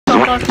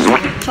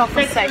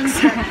Chocolate sex.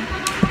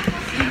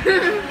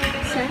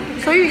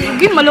 Sorry,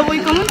 game malaway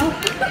ka mo.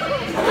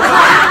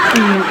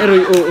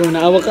 Eroy, oo,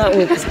 naawa ka,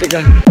 pasti ka.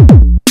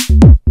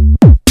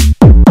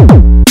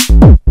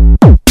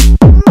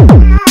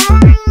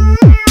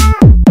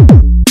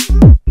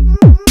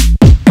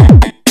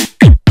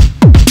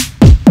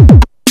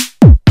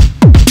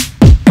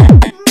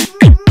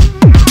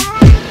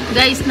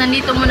 Guys,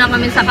 nandito muna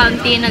kami sa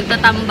canteen,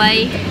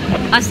 nagtatambay.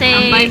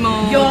 Kasi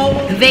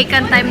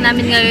vacant time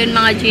namin ngayon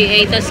mga GA.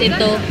 Tapos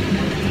ito,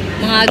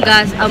 mga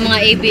gas, mga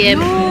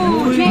ABM.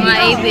 Mga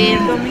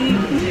ABM.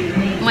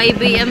 Mga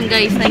ABM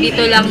guys,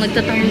 nandito lang,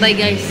 nagtatambay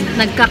guys.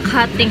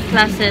 Nagka-cutting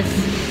classes.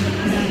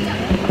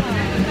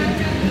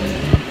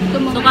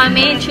 So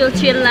kami,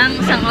 chill-chill lang,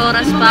 isang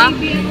oras pa.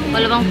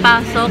 Wala bang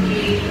pasok.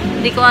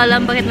 Hindi ko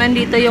alam bakit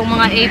nandito yung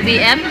mga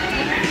ABM.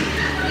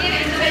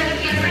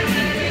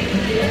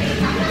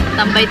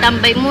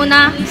 Tambay-tambay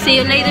muna.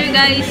 See you later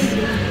guys.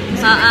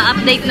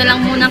 Update na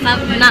lang muna ka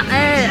na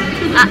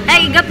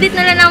update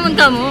na lang naman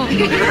ka mo.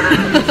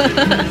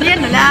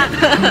 Yan na lang.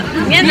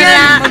 Yan na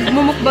lang.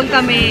 Magmumukbang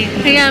kami.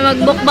 Yan,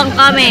 magbukbang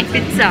kami.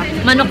 Pizza.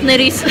 Manok ni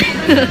Riz.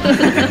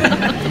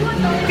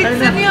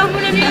 Pizza niya mo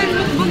na niyan.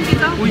 Mukbang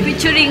kita.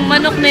 Featuring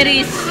Manok ni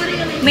Riz.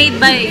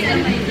 Made by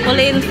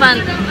Holy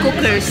Infant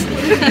Cookers.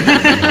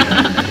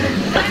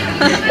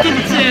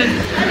 Kitchen.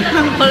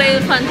 Holy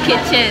Infant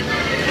Kitchen.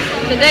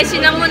 So guys,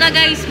 yun lang muna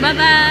guys.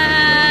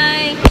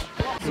 Bye-bye!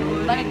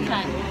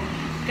 Balikan.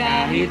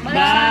 Kahit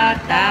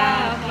bata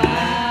pa.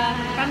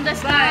 From the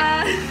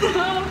start.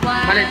 1,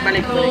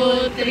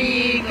 2,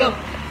 3, go!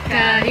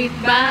 Kahit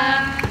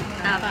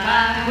bata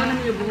pa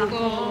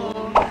ako.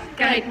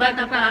 Kahit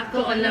bata pa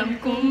ako, alam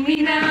kong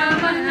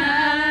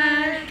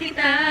minamahal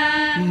kita.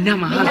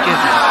 Minamahal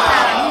kita.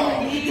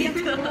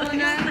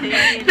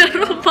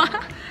 Laro pa?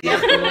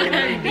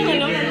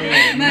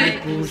 May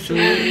puso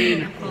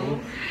rin ako.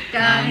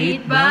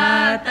 Kahit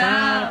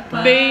bata pa.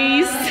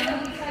 Base.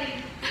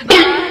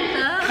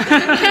 Bata.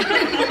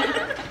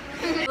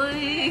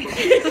 Uy.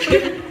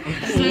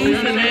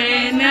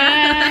 Serena.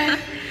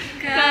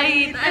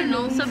 Kahit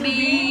anong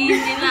sabihin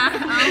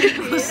nila, ang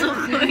puso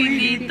ko'y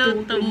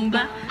dito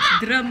tumba.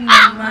 Drum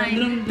na may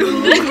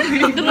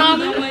drum.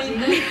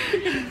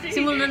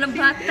 Simula ng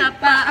bata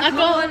pa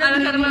ako. Alam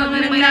ka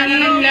naman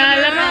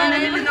naglalaro.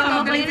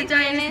 Kapag sa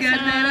Chinese,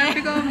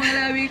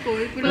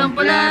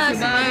 pulang-pula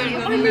sa bar.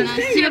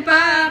 Sino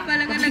pa?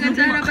 Palagan-lagan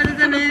sa harapan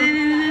sa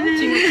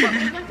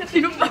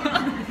Sino pa?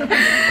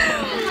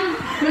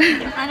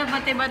 Ano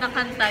ba diba ng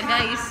kanta,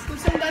 guys?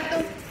 Kusang ba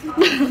to?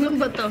 Kusang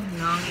ba to?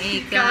 Nang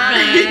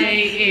ika'y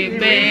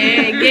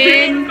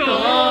ibigin ko,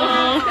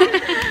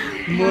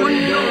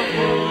 mundo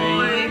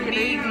ko'y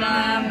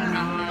biglang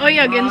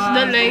Oy, against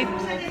the light.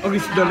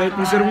 Against the light,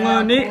 Mr.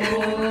 Ngani.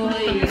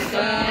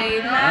 ika'y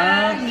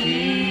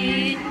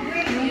langit.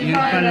 Yung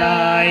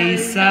pala'y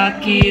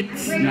sakit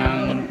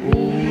ng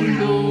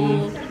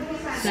ulo.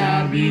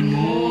 Sabi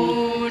mo,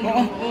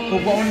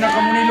 pupaon na ka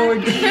mo ni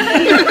Lord.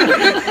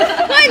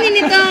 Ay,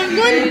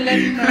 ninitagon.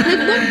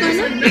 Nag-book ka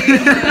na.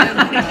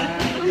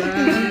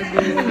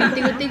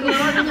 Tigo-tigo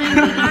ko na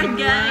ngayon,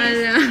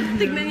 guys.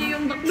 Tignan niyo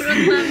yung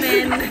background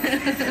namin.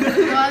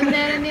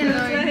 Wonder ni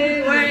Lord.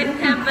 We're in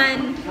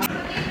heaven.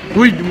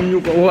 Uy, dumunyo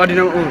ka. Adi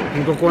na.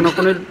 Kukuha na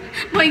ko na.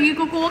 May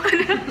kukuha ka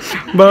na.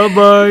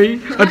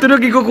 Bye-bye. Ato na,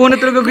 kukuha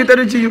na talaga kita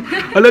na siya.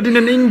 Ala din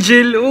ang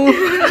angel.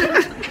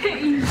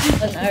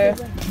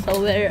 So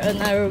we're on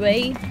our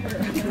way.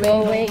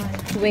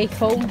 Way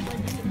home.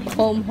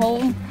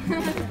 Home.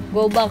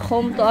 Go back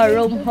home to our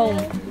home.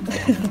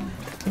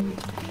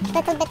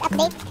 Little bit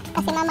update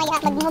kasi mamaya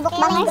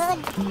magmumukbangers.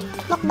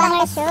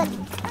 Mukbangers should.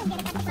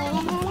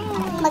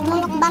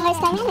 Magmumukbangers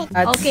na yan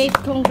eh. Okay,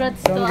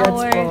 congrats to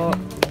our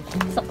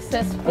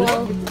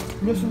successful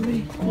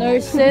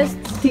nurses,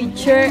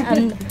 teacher,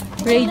 and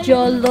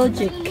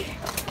radiologic.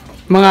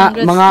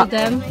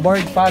 Mga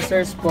board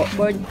passers po.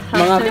 Board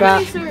Mga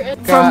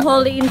from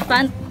Holy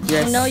Infant.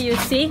 Yes. You know, you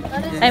see?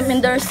 I'm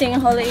endorsing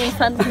Holy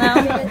Infant now.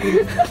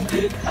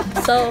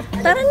 So,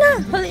 tara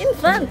na, Holy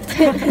Infant.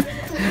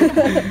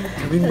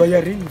 Sabing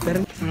bayarin.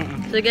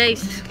 So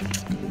guys,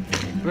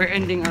 We're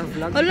ending our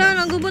vlog. wala,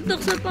 nagubatok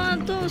sa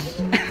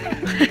pangatos.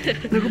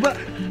 Naguba?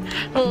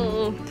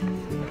 Oo.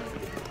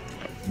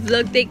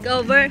 Vlog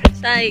takeover,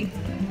 say.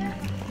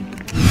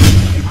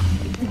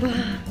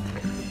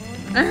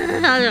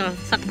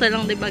 Sakto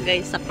lang diba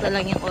guys? Sakto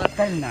lang yung oras.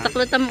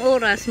 Sakto tam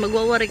oras,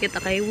 magwawari kita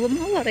kayo.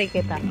 Mawari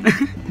kita.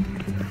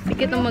 Hindi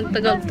kita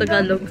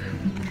magtagalog-tagalog.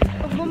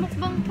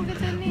 Bumukbang pa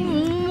kita ni.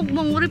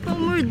 Mukbang wari pa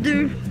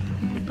murder.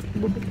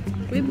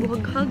 Uy,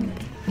 buhag-hag.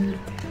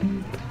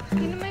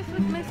 Sino may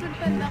food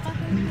pala ka?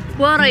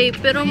 Waray,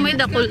 pero may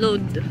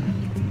dakulod.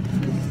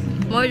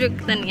 Murder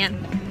kita niyan.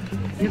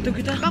 Ito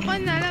kita. Ako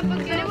na lang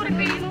pag kailan.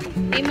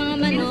 Ay mga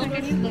manok.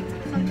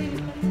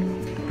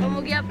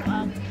 Pamugya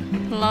pa.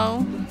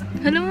 Hello?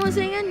 Ano mo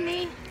sa yan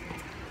eh?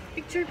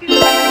 Picture kita.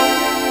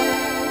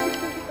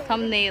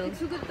 Thumbnail.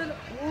 Sugod talo.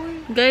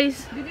 Uy,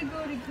 Guys,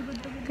 dinigori.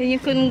 can you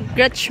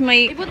congrats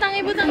my Ibutang.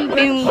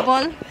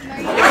 pimple?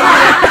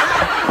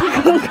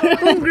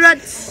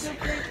 Congrats!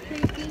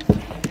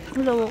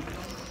 Hello.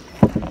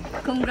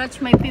 Congrats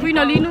my people. Uy,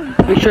 nalinog.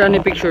 Picture,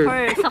 ano picture?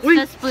 For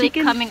successfully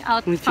coming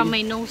out from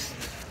my nose.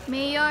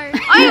 Mayor.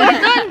 Ay,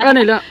 wait. Ano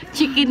nila?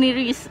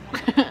 Chickeneries.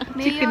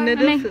 Chicken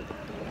noodles.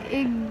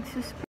 Egg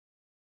sus.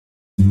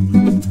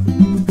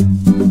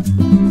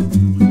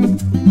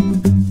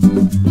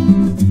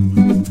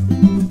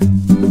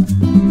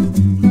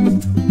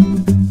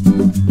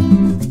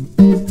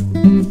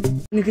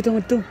 Nakita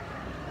mo ito.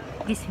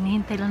 Guys,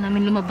 hinihintay lang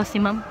namin lumabas si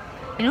ma'am.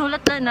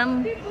 Pinuhulat na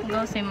nam.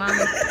 Go si ma'am.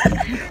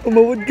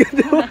 Umawad ka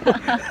daw.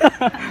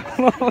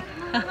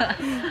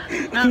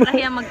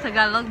 Nakakahiya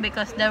mag-Tagalog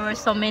because there were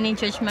so many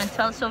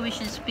judgmental, so we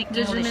should speak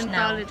English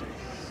now.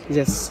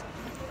 Yes.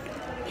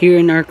 Here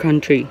in our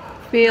country.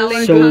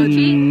 Feeling So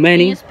country.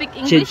 many Can you speak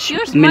English?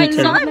 You're smart,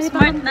 so I'm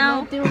smart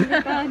now.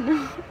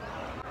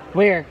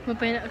 Where?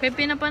 Kaya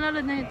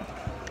pinapanood na ito.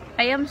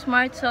 I am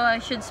smart, so I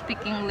should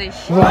speak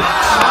English.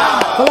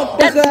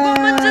 Palakpakan!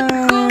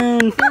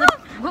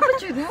 Gupad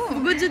jud mo.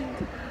 Bugod jud.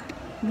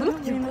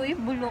 Bulok jud ko eh,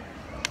 bulok.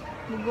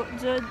 Bugod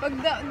jud. Pag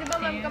di ba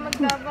ma'am ka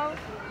magdabaw?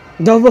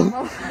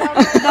 Davao.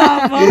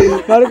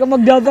 Para ka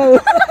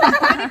magdabaw.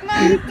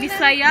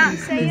 Bisaya.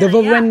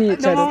 Davawan ni.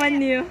 Charot.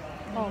 niyo.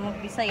 Oh,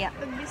 magbisaya.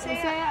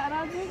 Bisaya,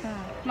 Arabi.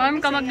 Ma'am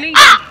ka mag-late.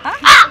 Ha?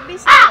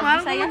 Bisaya.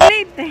 Bisaya.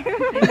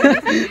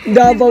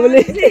 Davao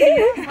ulit.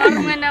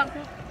 Parang anak.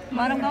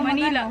 Marang ka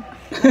Manila.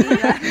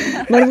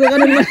 Marami ka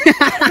naman.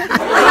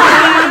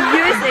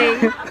 USA.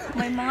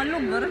 May mga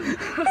lugar.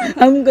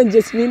 Amo ka,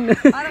 Jasmine.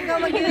 Parang ka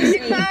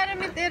mag-USA.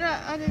 Parang mitira.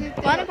 Ano dito?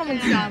 Parang ka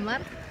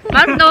magsamar.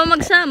 Parang ka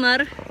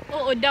mag-samar.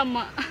 Oo,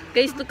 dama.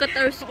 Guys, look at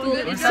our school.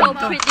 It's so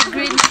pretty.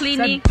 Green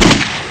cleaning.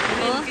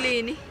 Oh,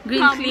 green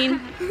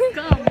clean.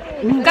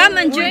 Come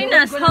and join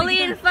us. Holy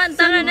Infant,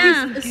 tara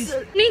na.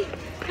 Ni,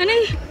 ano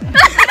eh?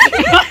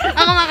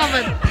 Ako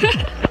makabat.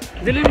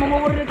 Dili mo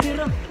mawala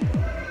tira.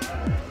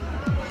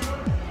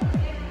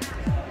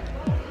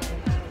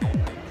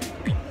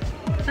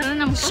 Tara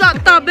na.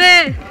 Shut up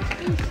eh!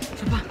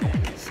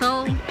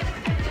 So,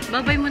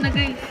 babay mo na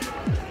guys.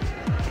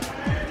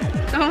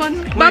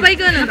 Babay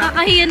ka na.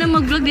 Nakakahiya na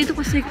mag-vlog dito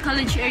kasi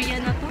college area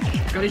na to.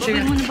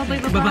 Babay mo na, babay.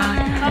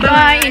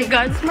 Bye-bye. In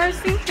God's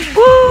mercy.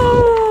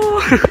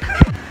 Woo!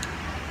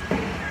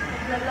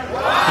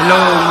 Hello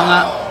mga...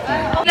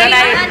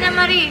 Guys, Anna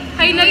Marie.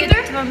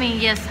 Highlighter? For me,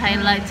 yes,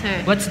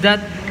 highlighter. What's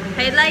that?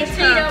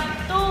 Highlighter.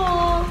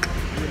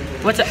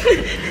 What's that?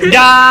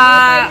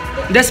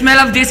 The smell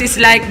of this is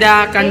like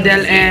the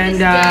candle and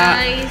the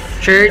Guys,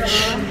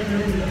 church.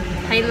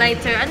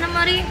 highlighter. Anna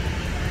Marie.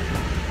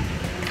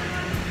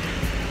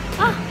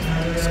 Ah,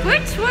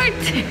 squirt.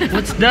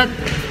 What's that?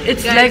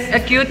 It's Guys. like a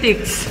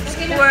cutics.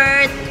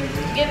 Squirt.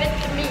 Give it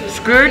to me.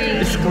 Skirt?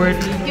 Squirt.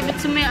 Give it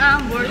to me,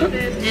 worth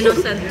it.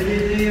 Innocent.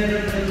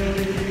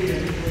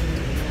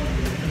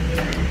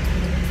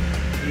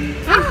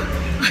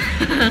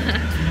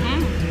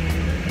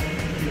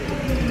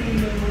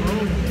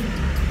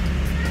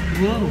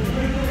 Wow.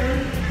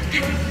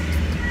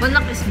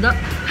 Manak isda.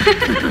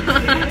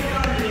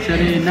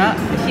 Serena.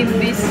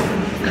 Shimbis.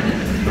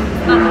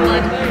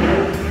 Kapag.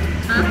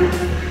 Ha?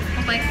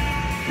 Okay.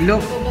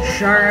 Look,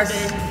 Shars.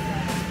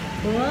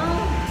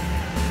 Wow.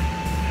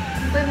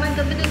 Okay man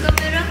gabi ng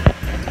camera.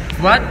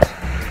 What?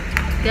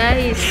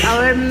 Guys,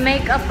 our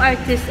makeup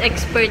artist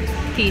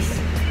expertise.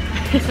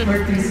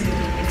 Expertise.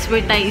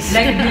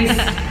 Like this.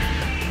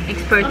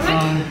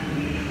 Expertise.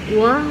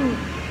 Wow.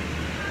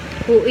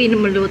 Uy na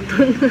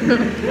maluton.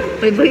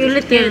 May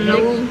violet yan,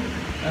 no?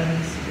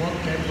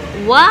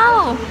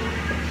 Wow!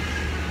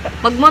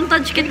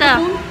 Mag-montage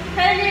kita.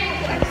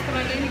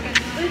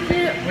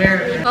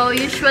 Where? Oh,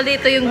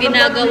 usually ito yung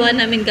ginagawa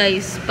namin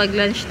guys pag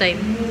lunchtime.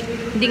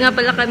 Hindi nga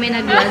pala kami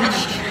nag-lunch.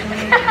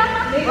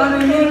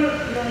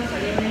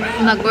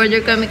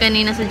 Nag-order kami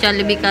kanina sa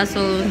Jollibee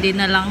kaso hindi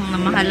na lang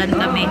namahalan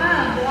kami.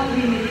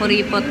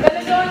 Kuripot.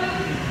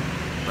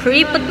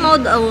 Kuripot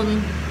mode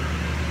own.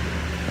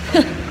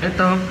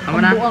 Ito, ako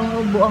na.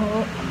 Buang.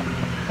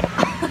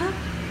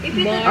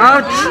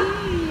 Ouch!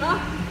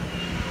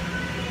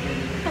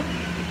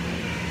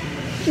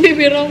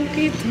 Bibirong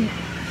kit.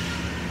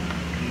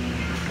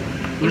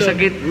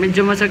 Masakit,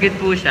 medyo masakit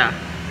po siya.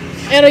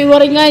 Eroy,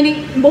 waring nga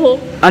ni buhok.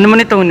 Ano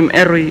man ito?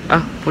 Eroy.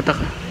 Ah, puta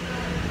ka.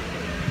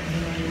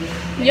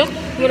 Yok,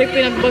 waring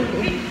pinagbag.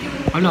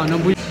 Ala,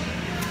 nabuy.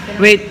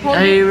 Wait,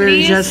 I will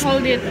Please just...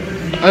 hold it.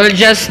 I'll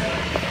just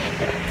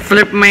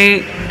flip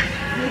my...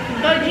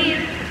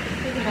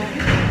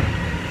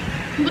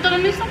 Buta na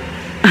misa.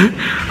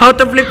 How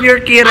to flip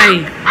your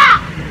kiray.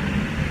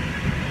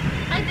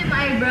 Ay, di ba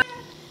eyebrow?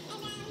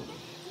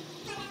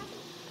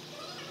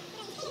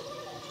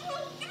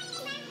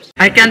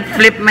 I can't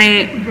flip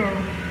my...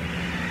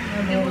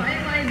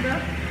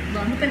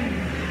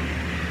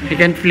 I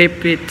can't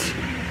flip it.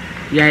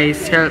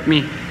 Guys, help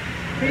me.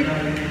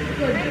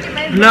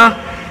 Hello?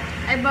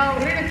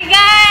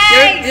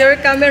 Guys! Your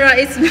camera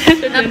is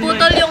better than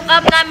Naputol yung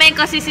cup namin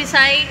kasi si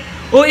Sai.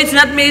 Oh, it's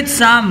not me, it's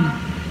Sam.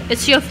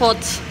 It's your fault.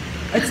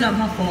 It's not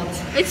my fault.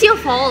 It's your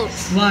fault.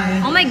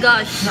 Why? Oh my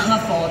gosh. Not my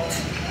fault.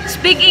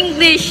 Speak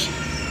English.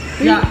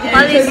 Yeah.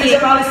 Policy.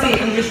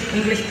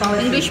 English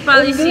policy. English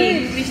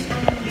policy.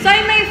 Say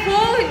my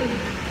phone!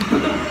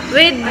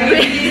 With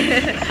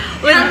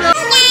Hello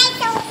guys,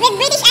 so with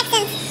British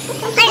accents.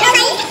 Hello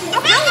mates.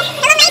 Hello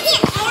mates.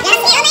 Hello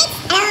mates.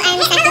 Hello,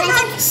 I'm Hello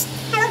boss.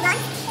 Hello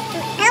boss.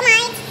 Hello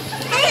mates.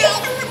 Hello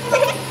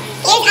mates.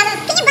 Here's our.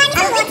 Can you buy me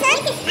some water?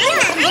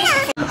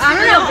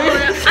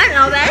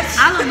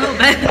 I don't know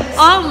that.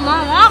 Oh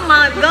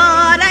my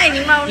god, I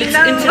know.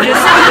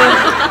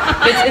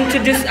 Let's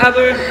introduce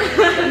our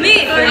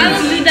Me, I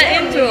will do the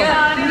intro.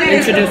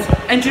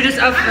 introduce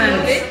our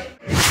friends.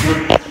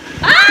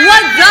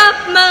 What's up,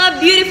 mga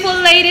beautiful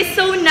ladies?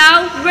 So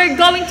now we're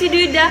going to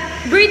do the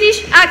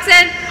British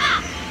accent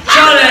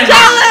Challenge.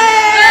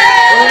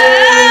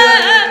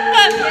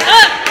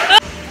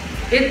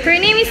 Her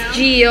name is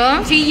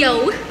Gio.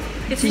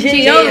 It's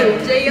Gio.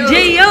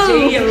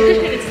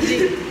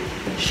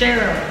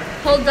 Cheryl.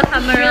 Hold the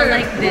camera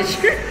like this.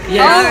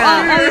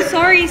 Yes.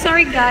 Oh,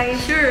 sorry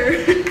guys. Sure.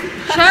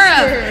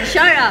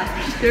 Shut up.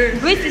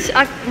 British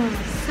accent.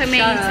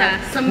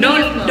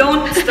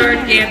 Don't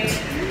start yet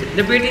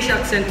the British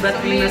accent, but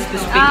we must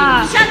speak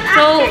English.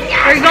 So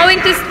we're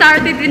going to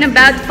start it in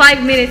about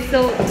 5 minutes.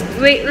 So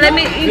wait, let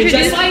me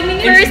introduce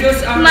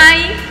first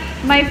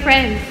my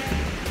friends.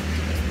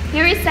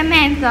 Here is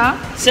Samantha.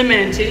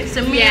 Samantha.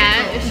 Yeah.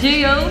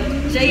 Gio.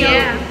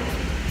 Yeah.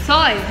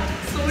 Soy.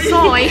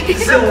 Soy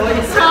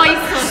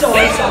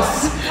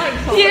sauce.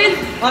 Here's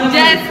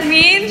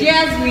Jasmine.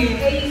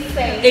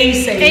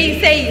 Ace.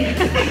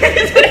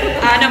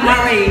 Anna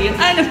Marie.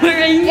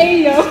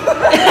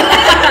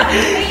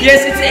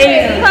 Yes, it's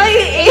Aina. Hi,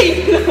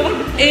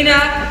 Aina.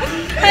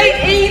 Thank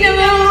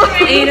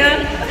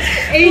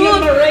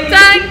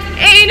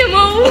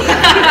Animal.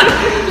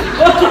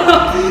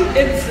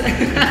 It's.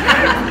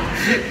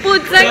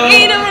 Putsang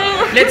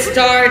Animal. Let's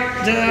start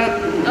the.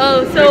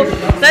 Oh, so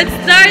let's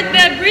start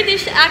the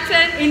British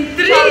accent in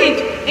 3.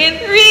 In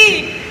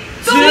 3,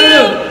 2,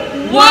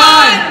 1,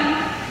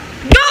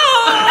 go!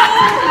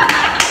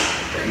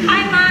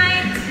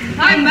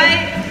 Hi,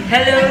 mate.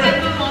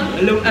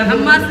 Hello,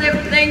 everyone. Massive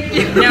thank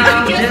you.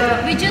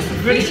 Yeah, We just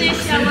British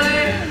finished accent. our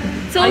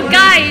So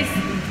guys,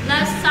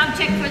 last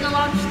subject for the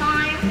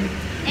lunchtime.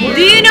 And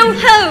do you know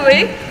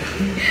Harry?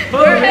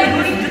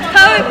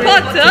 Harry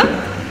Potter?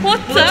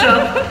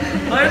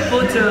 Harry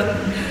Potter.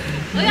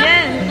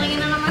 Yes. Tingin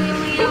na naman yung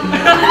mga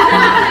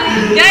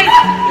Guys,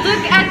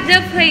 look at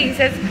the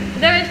places.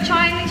 There is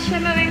shining,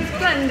 shimmering,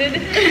 splendid.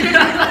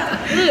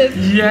 Look.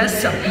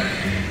 Yes.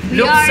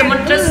 Look,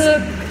 someone just.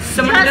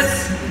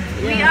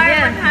 we are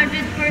 100%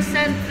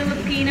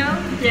 Filipino.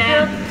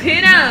 Yeah.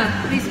 Filipina.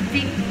 We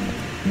speak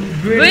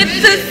British.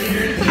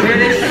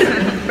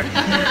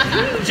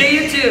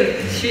 Jay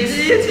too. She's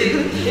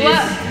too.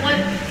 What?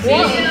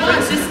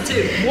 She's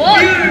too.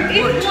 What?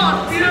 it's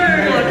not Pure.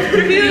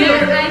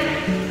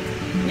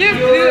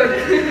 You're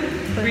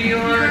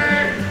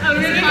pure.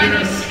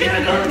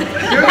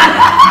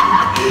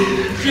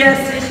 Yes,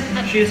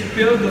 she's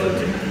pure gold.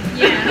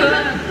 Pure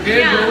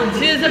gold.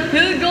 She's a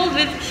pure gold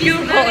with pure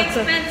very heart.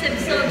 expensive,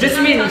 so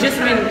Jasmine.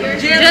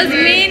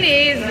 Jasmine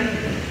is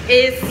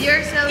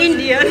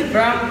Indian.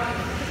 From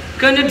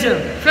Canada.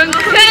 From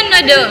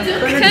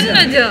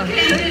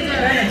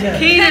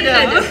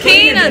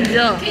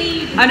Canada.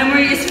 Anna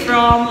Marie is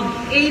from.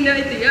 Aina.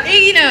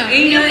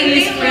 Aina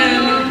is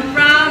from.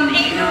 From.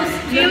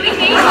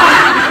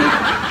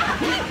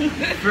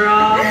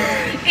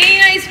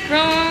 Aina is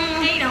from.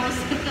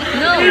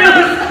 No.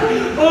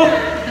 Oh,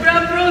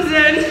 From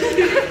Frozen.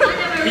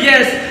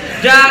 yes.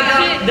 The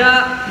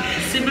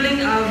sibling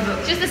of.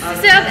 Just a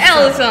sister of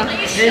Elsa.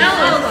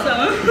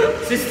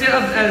 Sister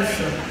of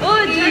Elsa.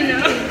 Oh,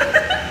 Gina.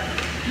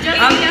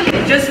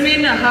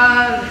 Jasmine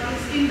has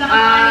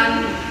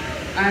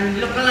and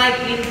look-alike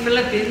in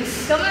Philippines.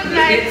 Come on,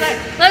 guys.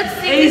 Let's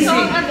sing the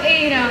song of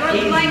Aina.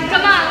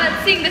 Come on,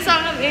 let's sing the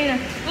song of Aina.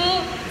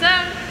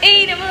 Putang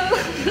Aina mo.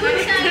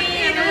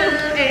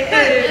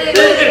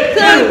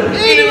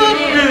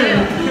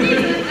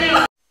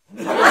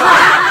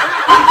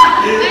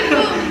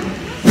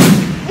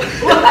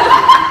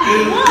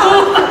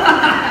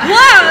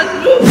 What?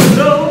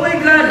 Oh my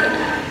god!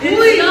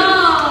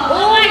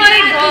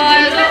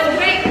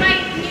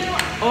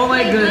 Oh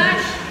my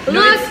god!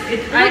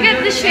 Look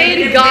at the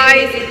shade,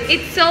 guys.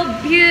 It's so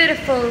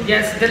beautiful.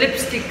 Yes, the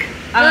lipstick.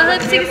 The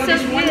lipstick is so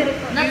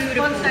beautiful. not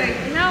sponsored.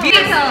 No.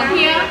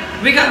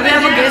 We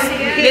have a guest.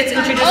 Let's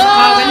introduce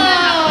Karen.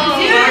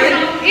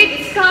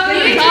 It's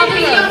Karen.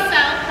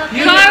 yourself.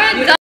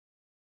 Karen.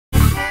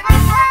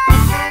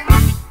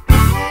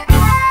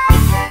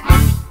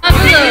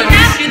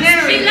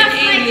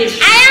 English.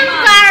 I am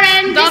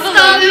Karen. Just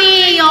call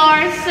me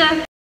yours.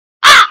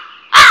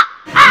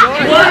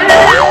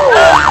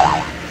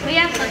 We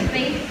have some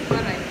face.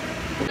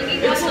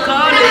 It's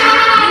Karen.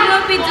 We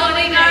will be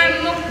doing our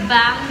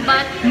mukbang,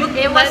 but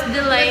it was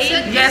delayed.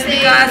 Yes,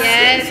 because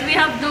Yes, we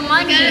have no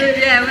money. Yeah,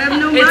 we have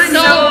no It's money.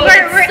 so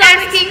we're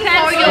asking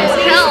for your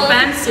help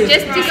expensive.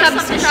 just to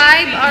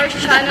subscribe our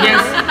channel.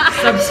 Yes,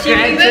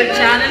 subscribe to the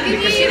channel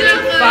because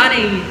it's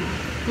funny.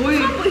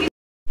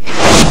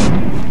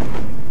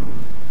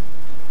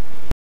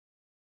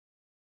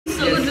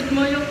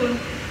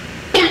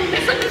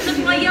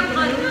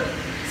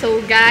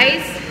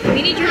 Guys, we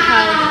need your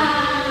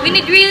help. We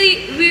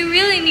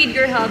really need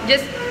your help.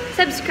 Just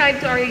subscribe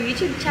to our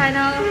YouTube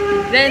channel.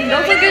 Then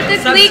don't forget to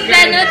click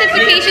the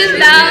notifications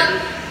bell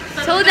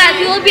so that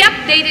you will be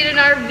updated on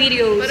our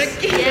videos.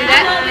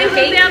 Yeah, we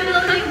will be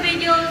uploading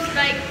videos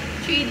like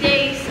 3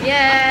 days.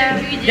 Yeah.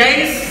 After 3 days.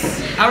 Guys,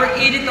 our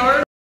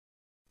editor.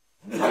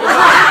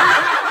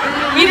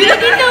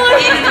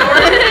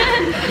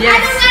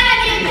 Yes.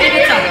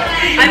 Editor.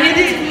 I mean,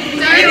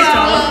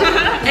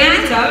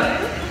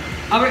 editor.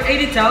 Our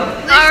editor.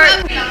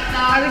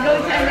 Are we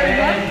going to end it?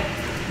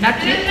 Not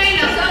yet.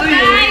 So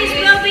guys,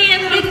 we'll be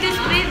ending this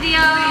video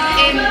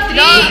in 3.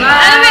 Wait.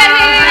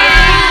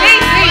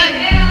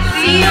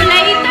 See you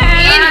later.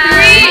 In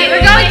 3.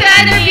 We're going to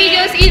end our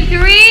videos in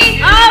 3.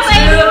 Oh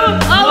wait.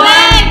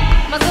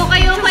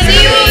 Mag-ukay-ukay.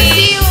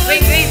 See you.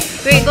 Wait.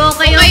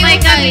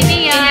 Go-ukay-ukay kami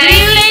niya.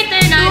 See you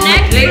later na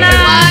next Later.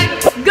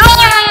 vlog. Go!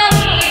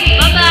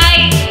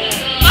 Bye-bye.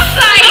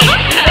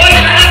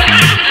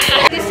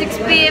 It's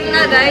 6 PM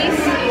na, guys.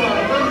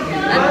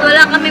 At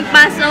wala kaming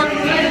pasok.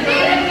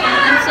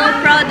 I'm so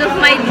proud of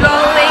my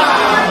drawing.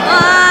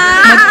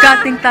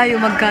 Mag-cutting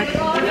tayo, mag-cutting.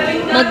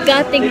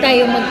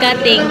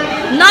 Mag-cutting.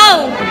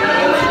 No!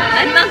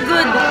 I'm a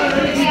good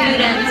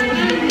student.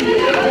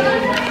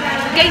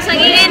 Guys, ang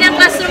ingay ng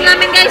classroom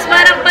namin, guys.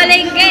 Parang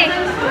palengke.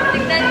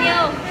 Tignan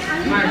nyo.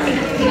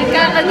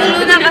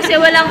 Nagkakagulo na kasi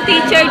walang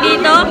teacher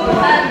dito.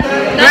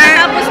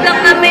 Nakatapos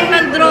lang namin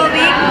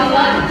mag-drawing.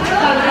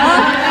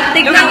 Oh,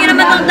 tignan nyo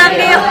naman itong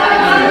dami.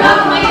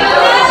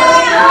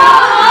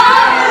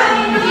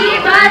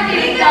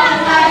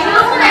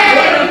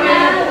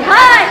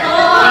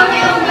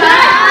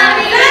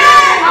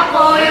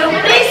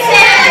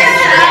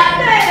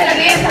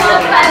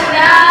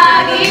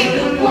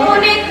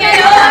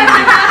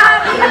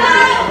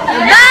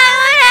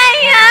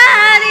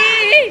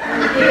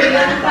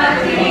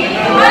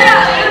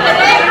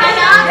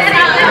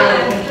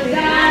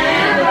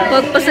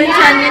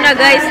 Pagpasensyahan nyo na,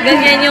 guys,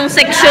 ganyan yung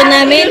section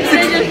namin.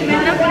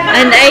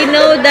 And I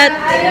know that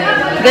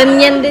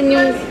ganyan din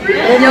yung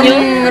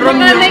room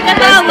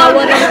basta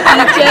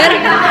walang teacher.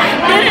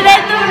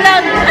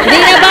 Hindi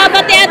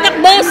nababati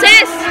atak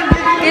boses.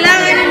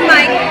 Kailangan yung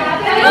mic.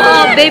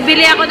 Oo,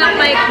 bibili ako ng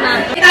mic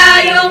na.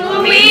 Tayong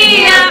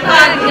umiyak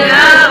pag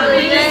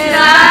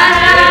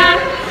nakulisara.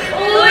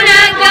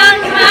 Unang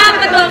kang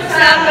mapatok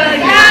sa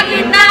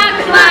pagkakit ng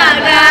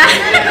umaga.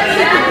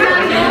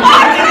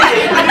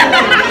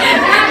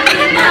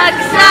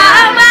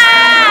 Magsama.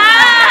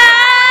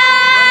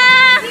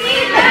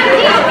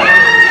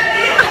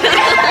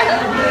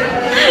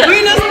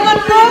 Uy, nasukat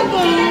mo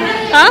ako.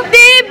 Ha?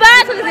 Diba?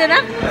 Sabi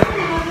na?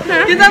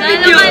 Kita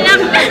video.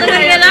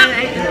 Sabi ka lang?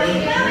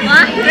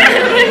 Ha?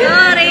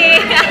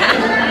 Sorry.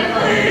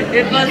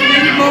 It was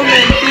this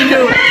moment.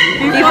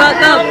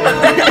 I-back up.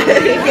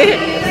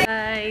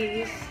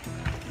 Guys.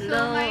 So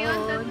ngayon,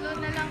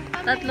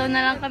 Tatlo na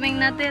lang kaming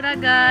natira,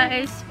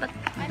 guys.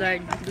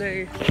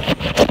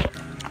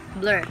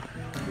 Blur.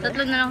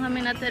 Tatlo na lang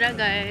kami natira,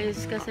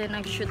 guys. Kasi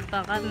nag-shoot pa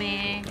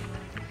kami.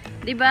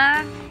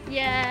 Diba?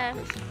 Yes.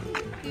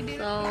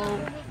 So,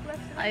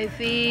 I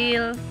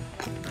feel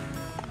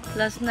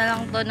last na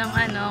lang to ng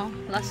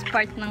last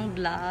part ng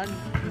vlog.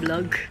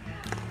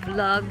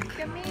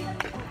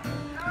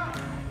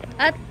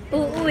 At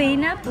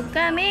uuwi na po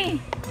kami.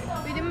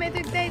 Pwede may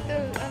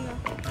title,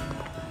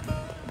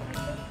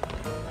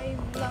 I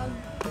vlog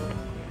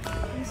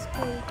in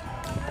school.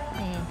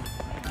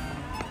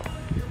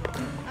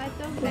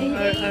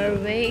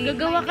 Our way.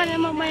 Gagawa ka na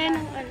mamaya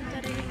ng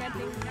sarili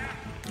natin.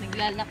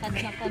 Naglalakad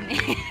na kami.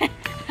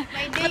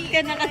 My Ba't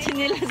ka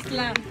nakatsinilas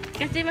lang?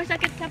 Kasi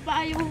masakit sa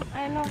paa yung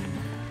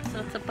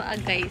So, sa paa,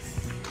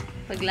 guys.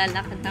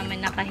 Paglalakad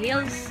namin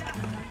naka-heels.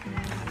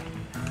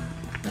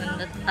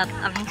 At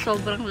ang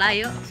sobrang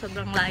layo.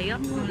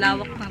 Ang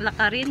lawak ng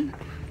lakarin.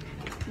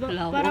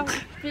 Parang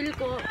feel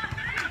ko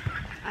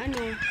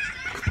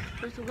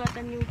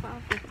nasugatan yung paa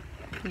ko.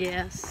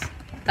 Yes,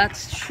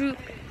 that's true.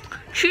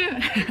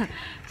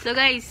 So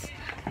guys,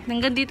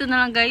 hanggang dito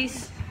na lang,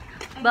 guys.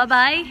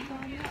 Bye-bye.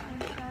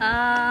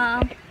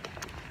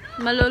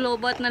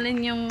 Malulobot na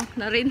rin yung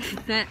na rin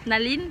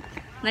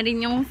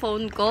yung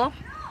phone ko.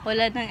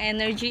 Wala ng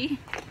energy.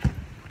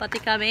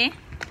 Pati kami.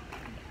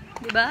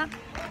 Diba?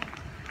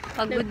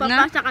 Pagod na.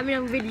 Nagpapasa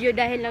kami ng video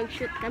dahil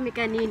nag-shoot kami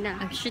kanina.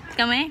 Nag-shoot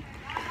kami.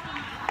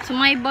 So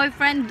my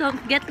boyfriend, don't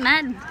get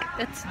mad.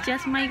 That's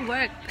just my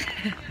work.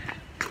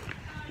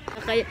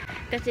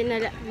 Kasi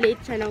late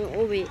siya nang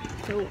uwi.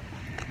 So,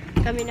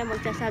 kami na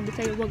magsasabi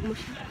sa'yo, wag mo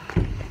siya.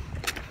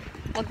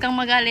 Huwag kang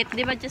magalit.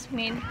 Di ba,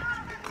 Jasmine?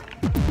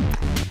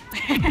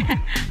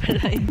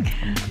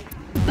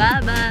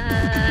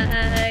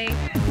 Bye-bye!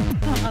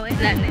 Oh,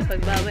 wait lang na yung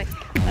pagbabay.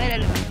 Wait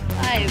lang.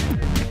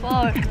 5,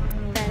 4.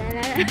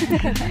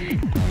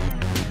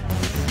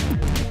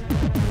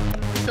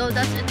 So,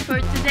 that's it for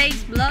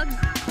today's vlog.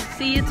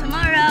 See you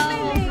tomorrow.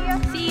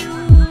 See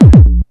you!